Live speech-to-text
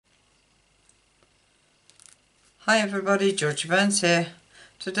Hi everybody, Georgie Burns here.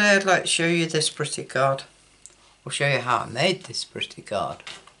 Today I'd like to show you this pretty card. I'll show you how I made this pretty card.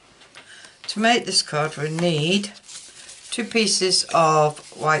 To make this card we need 2 pieces of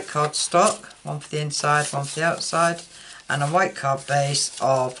white cardstock, one for the inside, one for the outside, and a white card base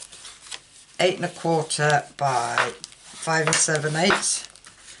of 8 1/4 by 5 7/8,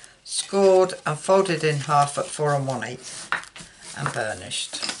 scored and folded in half at 4 1/8 and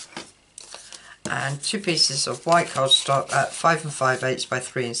burnished. And 2 pieces of white cardstock at 5 5/8 by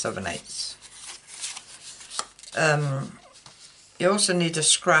 3 7/8. You also need a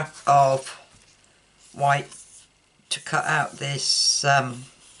scrap of white to cut out this the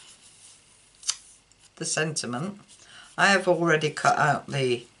sentiment. I have already cut out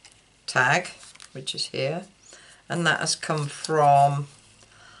the tag, which is here, and that has come from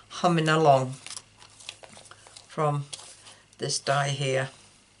Humming Along, from this die here.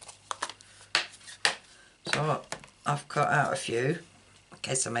 So I've cut out a few in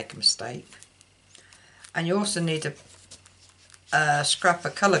case I make a mistake. And you also need a scrap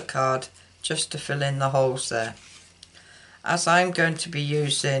of coloured card just to fill in the holes there. As I'm going to be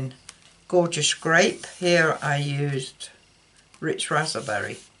using Gorgeous Grape, here I used Rich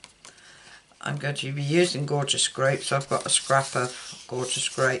Raspberry. I'm going to be using Gorgeous Grape, so I've got a scrap of Gorgeous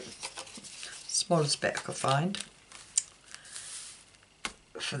Grape, smallest bit I could find,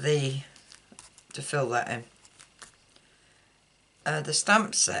 to fill that in. The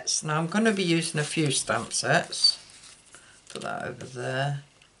stamp sets. Now I'm going to be using a few stamp sets. Put that over there.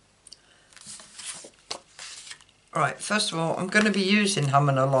 Right, first of all I'm going to be using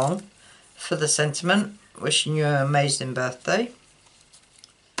Humming Along for the sentiment, wishing you an amazing birthday.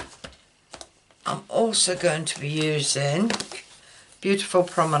 I'm also going to be using Beautiful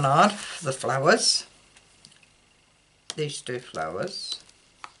Promenade for the flowers. These 2 flowers.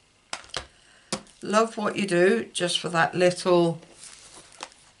 Love What You Do, just for that little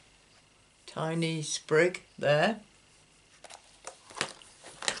tiny sprig there.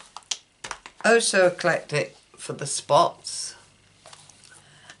 Oh So Eclectic for the spots.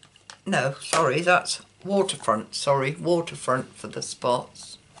 No, sorry, that's Waterfront. Sorry, Waterfront for the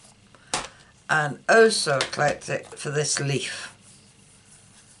spots. And Oh So Eclectic for this leaf.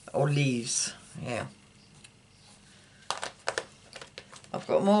 Or leaves, yeah. I've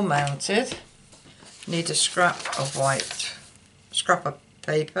got more mounted. Need a scrap of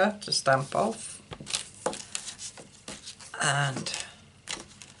paper to stamp off, and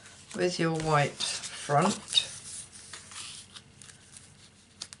with your white front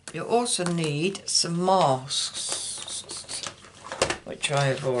you also need some masks, which I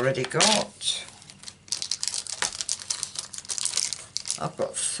have already got. I've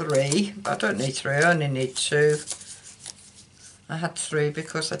got 3, but I don't need 3, I only need 2. I had 3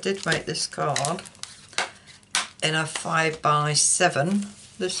 because I did make this card in a 5 by 7.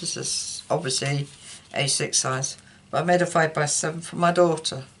 This is obviously A6 size, but I made a 5 by 7 for my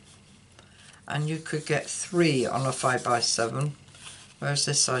daughter, and you could get 3 on a 5 by 7, whereas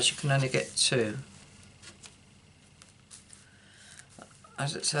this size you can only get 2.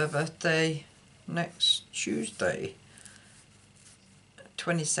 As it's her birthday next Tuesday,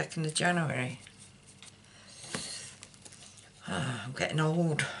 22nd of January. I'm getting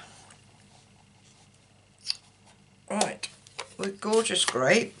old. Right, with Gorgeous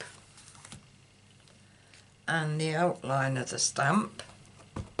Grape and the outline of the stamp,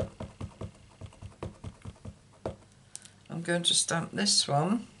 I'm going to stamp this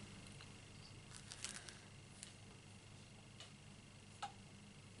one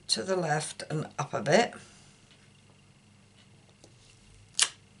to the left and up a bit.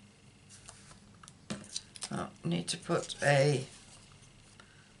 I need to put a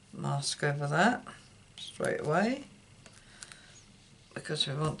mask over that straight away, because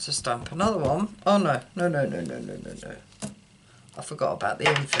we want to stamp another one. Oh no, no. I forgot about the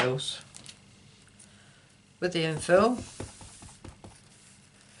infills. With the infill,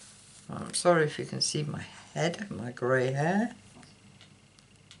 I'm sorry if you can see my head, my grey hair,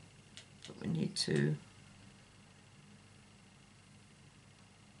 but we need to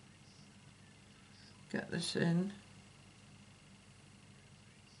get this in.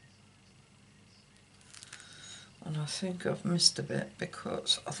 And I think I've missed a bit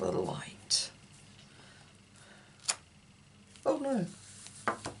because of the light. Oh no,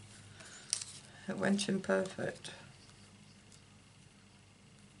 it went in perfect.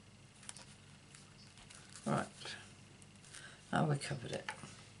 Right, now we covered it.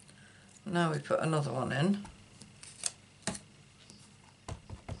 Now we put another one in,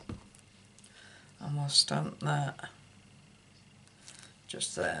 and we'll stamp that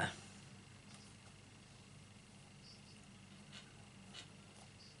just there.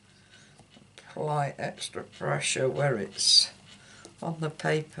 apply extra pressure where it's on the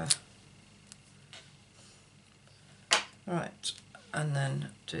paper. Right, and then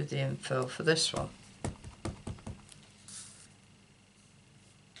do the infill for this one.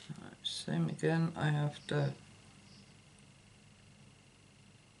 Right, same again, I have to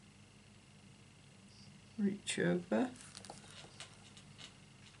reach over.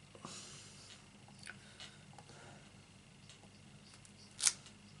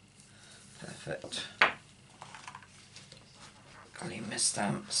 Perfect. Clean my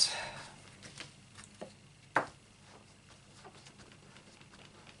stamps.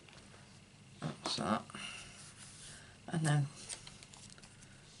 That's that. And then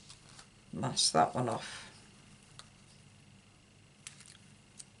mask that one off.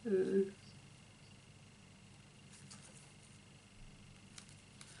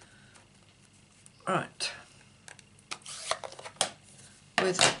 Right.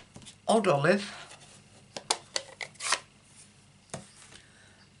 With Odd Olive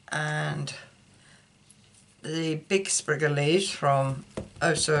and the big sprig of leaves from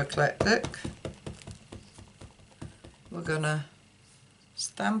Oh So Eclectic, we're gonna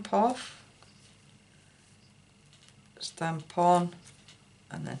stamp off, stamp on,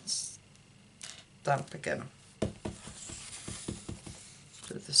 and then stamp again.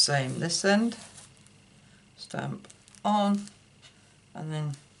 Do the same this end, stamp on, and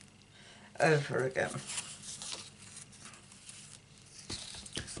then over again.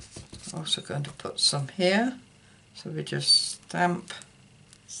 Also going to put some here, so we just stamp,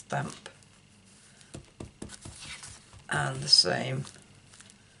 stamp, and the same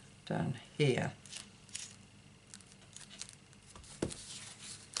down here.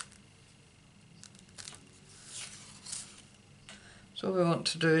 So all we want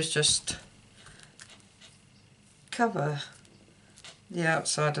to do is just cover the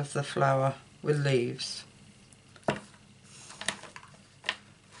outside of the flower with leaves.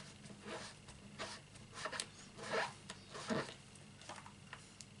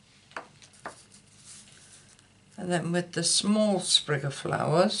 And then with the small sprig of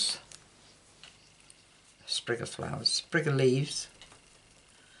leaves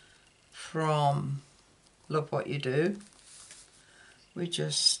from Love What You Do, we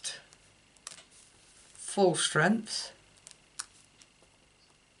just full strength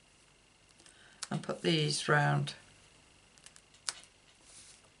and put these round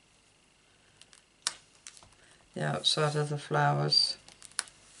the outside of the flowers.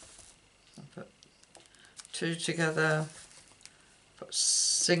 I'll put two together, put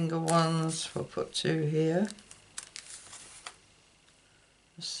single ones, we'll put two here,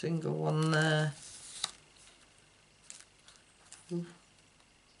 a single one there. Ooh.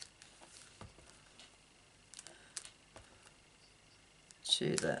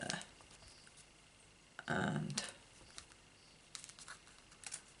 Two there, and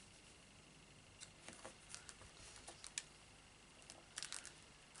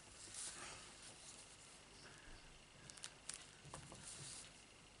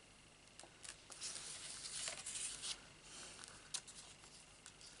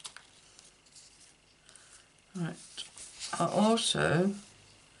right. I also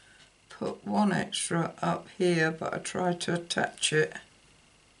put one extra up here, but I tried to attach it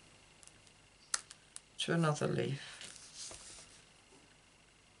to another leaf.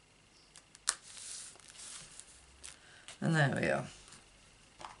 And there we are.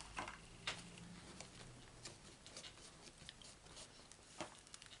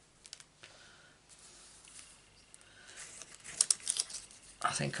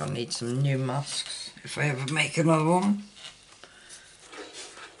 I think I'll need some new masks if I ever make another one.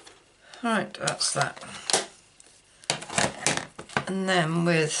 Right, that's that. And then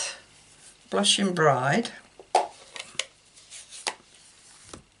with Blushing Bride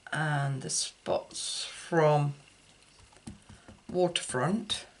and the spots from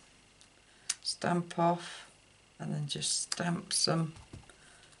Waterfront, stamp off and then just stamp some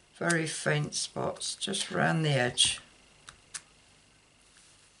very faint spots just around the edge.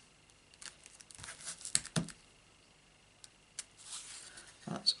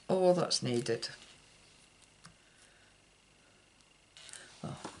 That's all that's needed.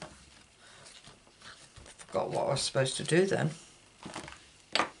 Oh, forgot what I was supposed to do then.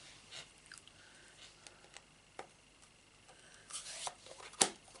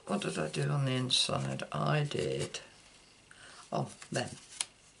 What did I do on the inside? I did... oh, then.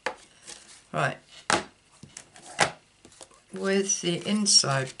 Right. With the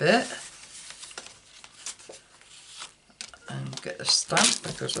inside bit, and get the stamp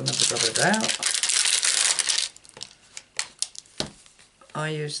because I never got it out. I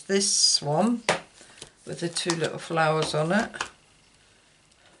use this one with the two little flowers on it.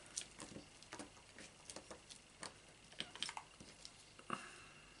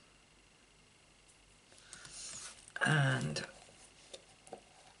 And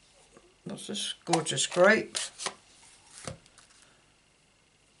what's this gorgeous grape?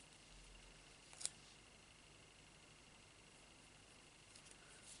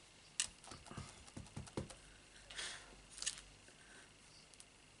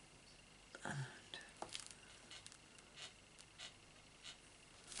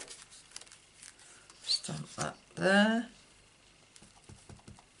 Stamp that there.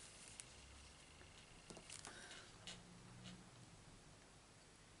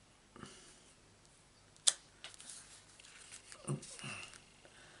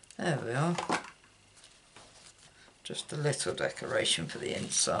 There we are. Just a little decoration for the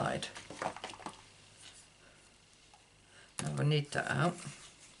inside. Now we need that out.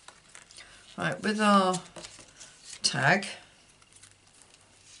 Right, with our tag,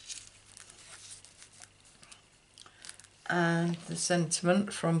 and the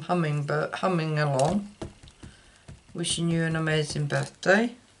sentiment from Hummingbird, humming along, wishing you an amazing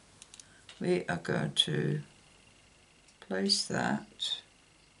birthday, we are going to place that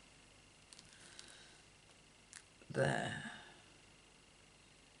there.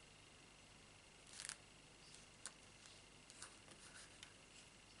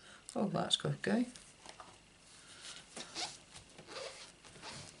 Oh, that's okay.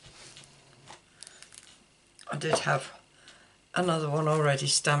 I did have another one already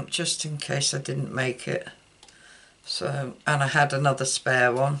stamped just in case I didn't make it. So, and I had another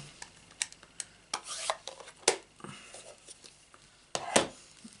spare one.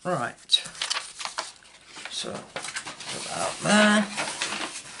 Right. So, put that up there.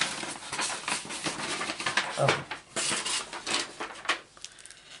 Oh.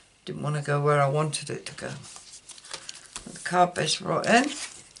 Didn't want to go where I wanted it to go. With the card base brought in,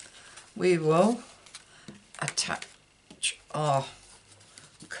 we will attach our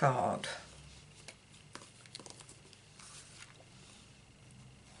card.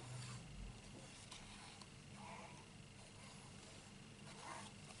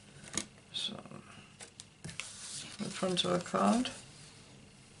 So, the front of our card.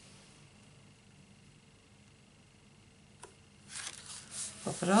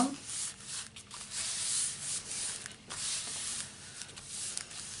 Pop it on.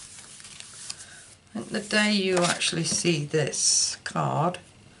 I think the day you actually see this card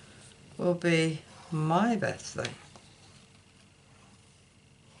will be my birthday.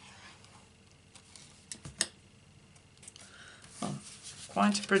 Oh,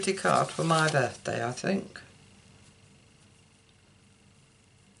 quite a pretty card for my birthday, I think.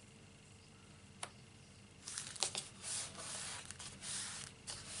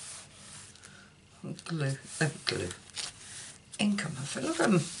 Glue, glue. Ink on my fill of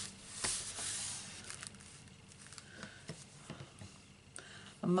them.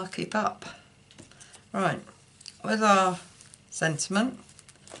 A mucky pup. Right, with our sentiment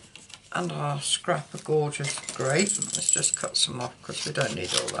and our scrap of gorgeous grape, let's just cut some off because we don't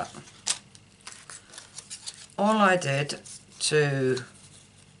need all that. All I did to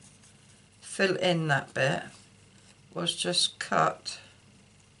fill in that bit was just cut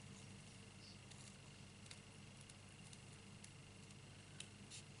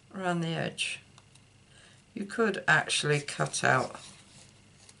around the edge. You could actually cut out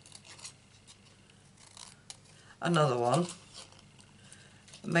another one,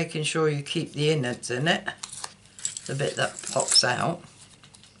 making sure you keep the innards in it, the bit that pops out,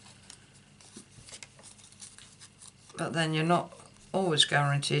 but then you're not always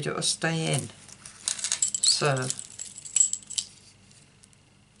guaranteed it will stay in. So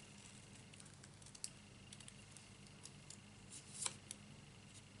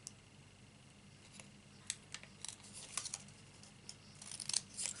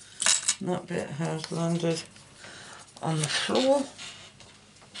that bit has landed on the floor.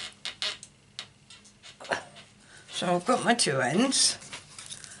 So I've got my two ends.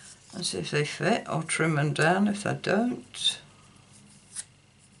 Let's see if they fit. I'll trim them down if they don't.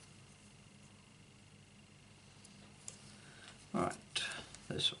 Right,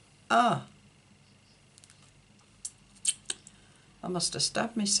 this. I must have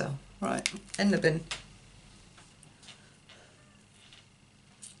stabbed myself. Right, in the bin.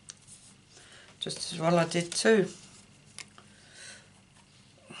 Just as well I did too.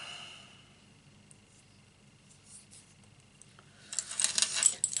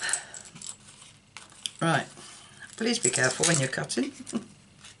 Right, please be careful when you're cutting.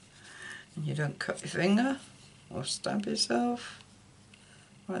 And you don't cut your finger or stab yourself.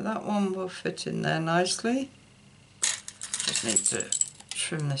 Right, that one will fit in there nicely. Just need to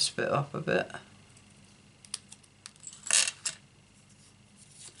trim this bit up a bit.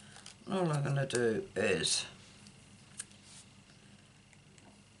 All I'm going to do is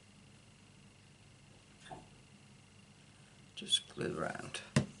just glue around.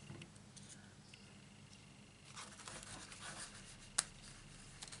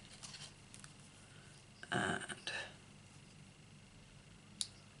 And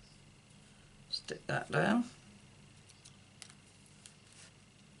stick that down.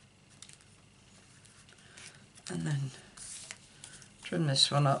 And then trim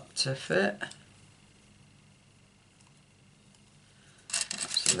this one up to fit.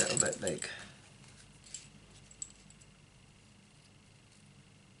 That's a little bit big.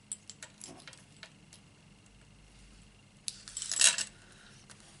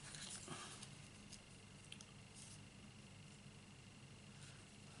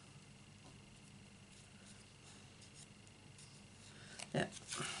 Yeah,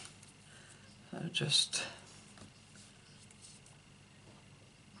 so just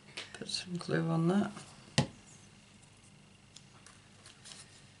put some glue on that.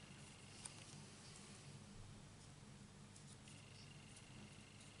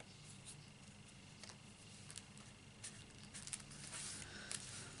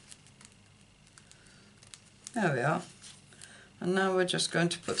 There we are. And now we're just going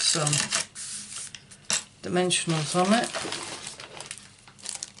to put some dimensionals on it.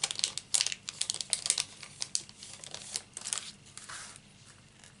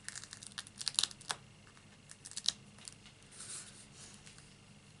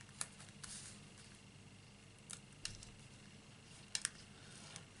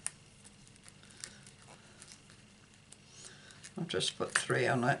 I'll just put 3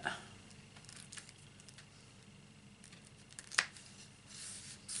 on it.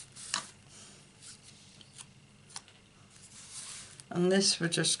 And this we're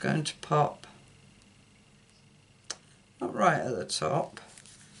just going to pop, not right at the top,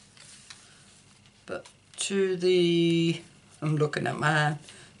 but to the, I'm looking at my hand,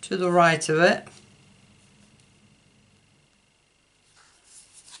 to the right of it.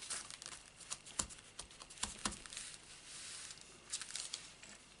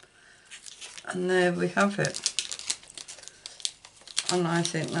 And there we have it. And I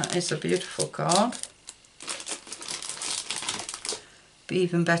think that is a beautiful card. Be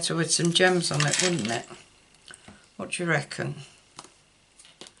even better with some gems on it, wouldn't it? What do you reckon?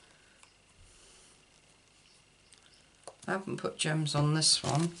 I haven't put gems on this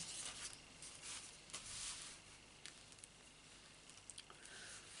one.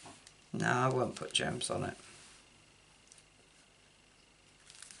 No, I won't put gems on it.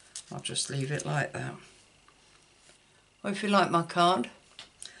 I'll just leave it like that. Well, if you like my card,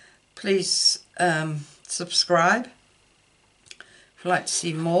 please subscribe. If you'd like to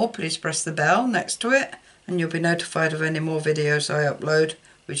see more, please press the bell next to it and you'll be notified of any more videos I upload,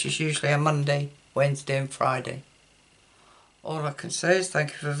 which is usually a Monday, Wednesday and Friday. All I can say is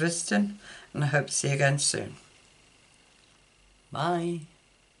thank you for visiting and I hope to see you again soon. Bye.